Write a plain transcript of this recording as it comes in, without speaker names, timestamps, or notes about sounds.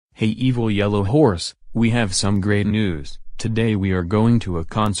Hey evil yellow horse, we have some great news. Today we are going to a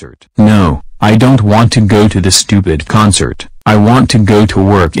concert. No, I don't want to go to the stupid concert. I want to go to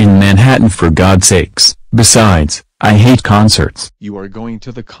work in Manhattan for God's sakes. Besides, I hate concerts. You are going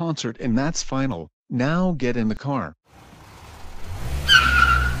to the concert and that's final. Now get in the car.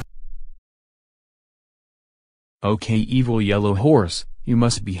 Okay evil yellow horse, you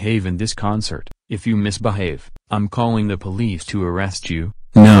must behave in this concert. If you misbehave, I'm calling the police to arrest you.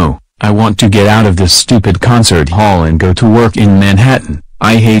 No, I want to get out of this stupid concert hall and go to work in Manhattan.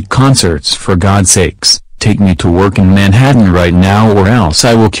 I hate concerts for God's sakes. Take me to work in Manhattan right now or else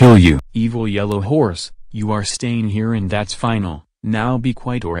I will kill you. Evil yellow horse, you are staying here and that's final. Now be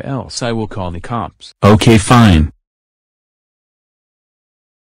quiet or else I will call the cops. Okay fine.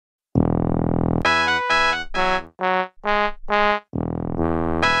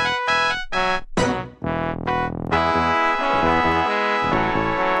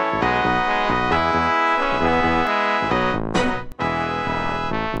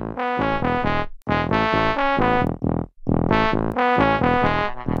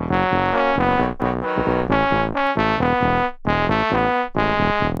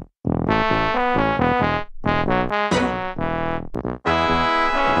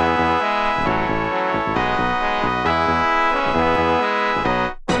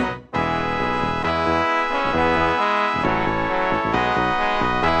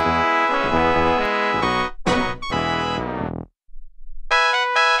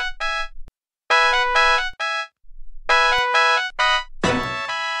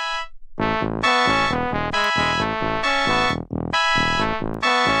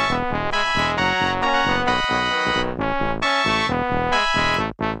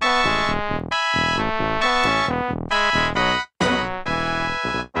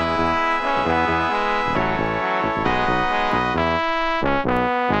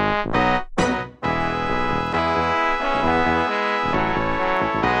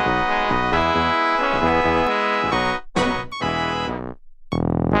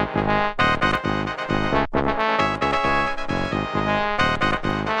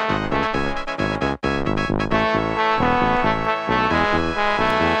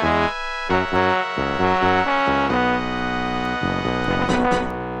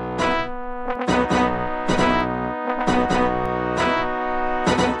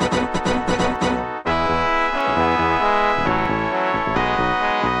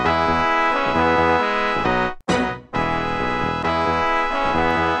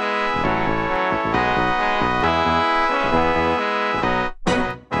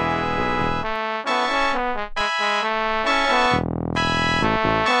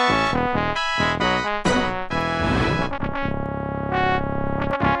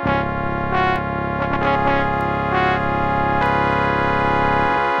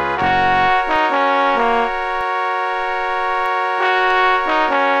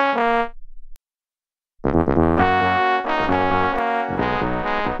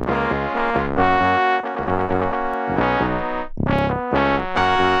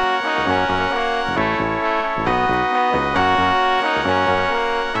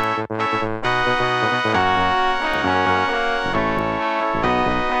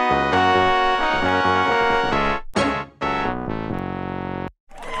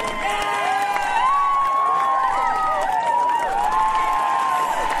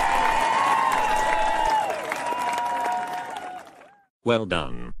 Well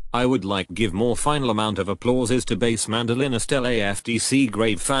done. I would like give more final amount of applauses to bass mandolinist LAFTC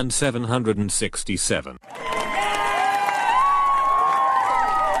grade fan 767.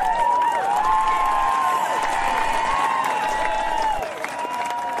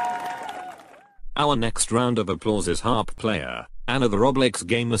 Our next round of applause is harp player, Anna the Roblox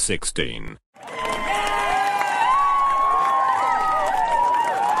Gamer 16.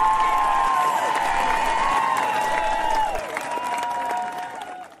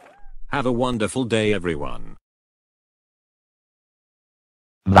 Have a wonderful day everyone.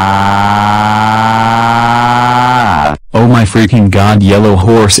 Oh my freaking god, yellow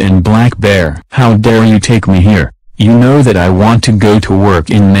horse and black bear. How dare you take me here? You know that I want to go to work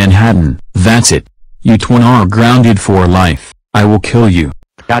in Manhattan. That's it. You twin are grounded for life. I will kill you.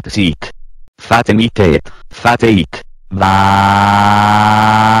 That's it. Fatimite. Fatate.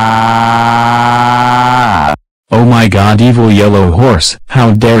 Oh my god, evil yellow horse.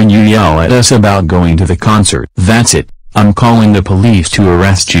 How dare you yell at us about going to the concert? That's it. I'm calling the police to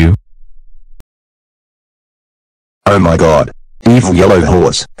arrest you. Oh my god. Evil yellow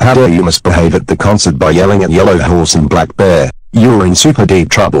horse. How dare you misbehave at the concert by yelling at yellow horse and black bear. You're in super deep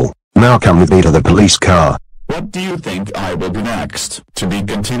trouble. Now come with me to the police car. What do you think I will do next? To be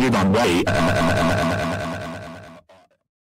continued on way.